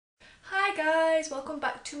guys, welcome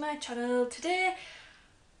back to my channel. Today,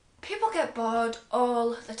 people get bored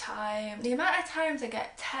all the time. The amount of times I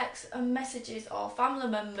get texts and messages or family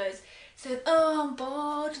members saying, oh, I'm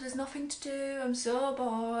bored, there's nothing to do, I'm so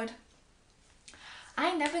bored.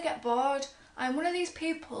 I never get bored. I'm one of these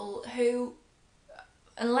people who,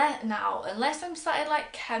 unless I'm started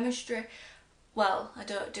like chemistry, well, I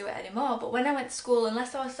don't do it anymore, but when I went to school,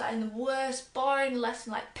 unless I was sat in the worst boring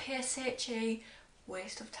lesson like PSHE,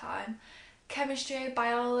 waste of time, chemistry,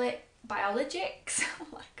 biologics, oh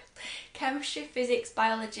my god, chemistry, physics,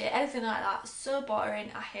 biology, anything like that, so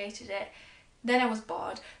boring, I hated it. Then I was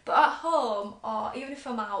bored. But at home, or even if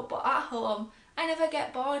I'm out, but at home, I never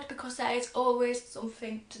get bored because there is always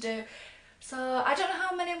something to do. So I don't know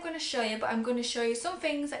how many I'm going to show you, but I'm going to show you some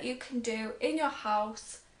things that you can do in your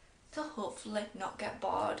house to hopefully not get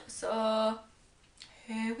bored. So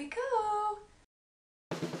here we go.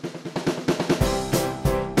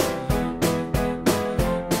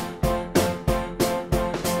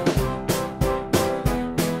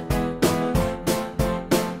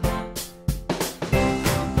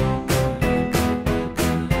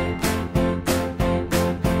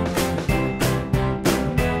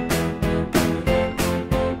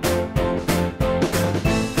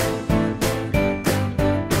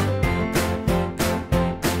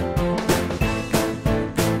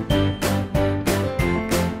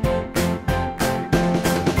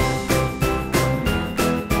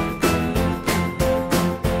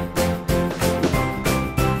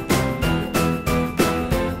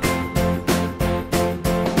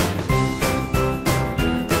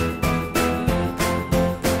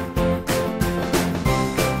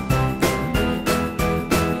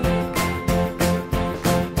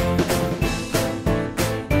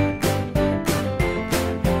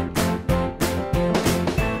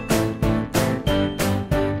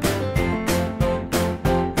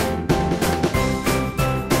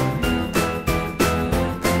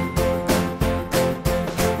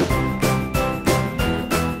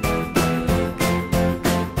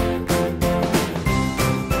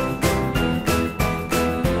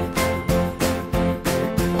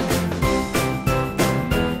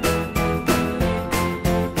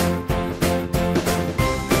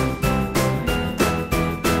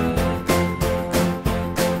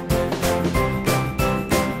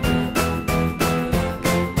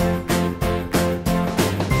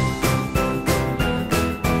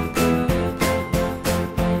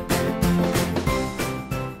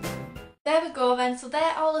 There we go then, so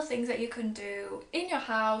they're all the things that you can do in your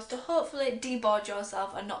house to hopefully de-board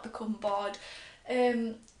yourself and not become bored.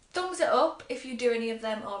 Thumbs it up if you do any of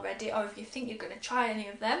them already, or if you think you're going to try any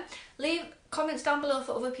of them. Leave comments down below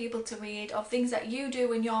for other people to read of things that you do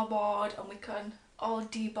when you're bored, and we can all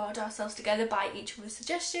de-board ourselves together by each other's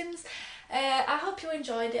suggestions. I hope you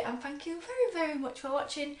enjoyed it, and thank you very, very much for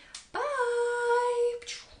watching. Bye!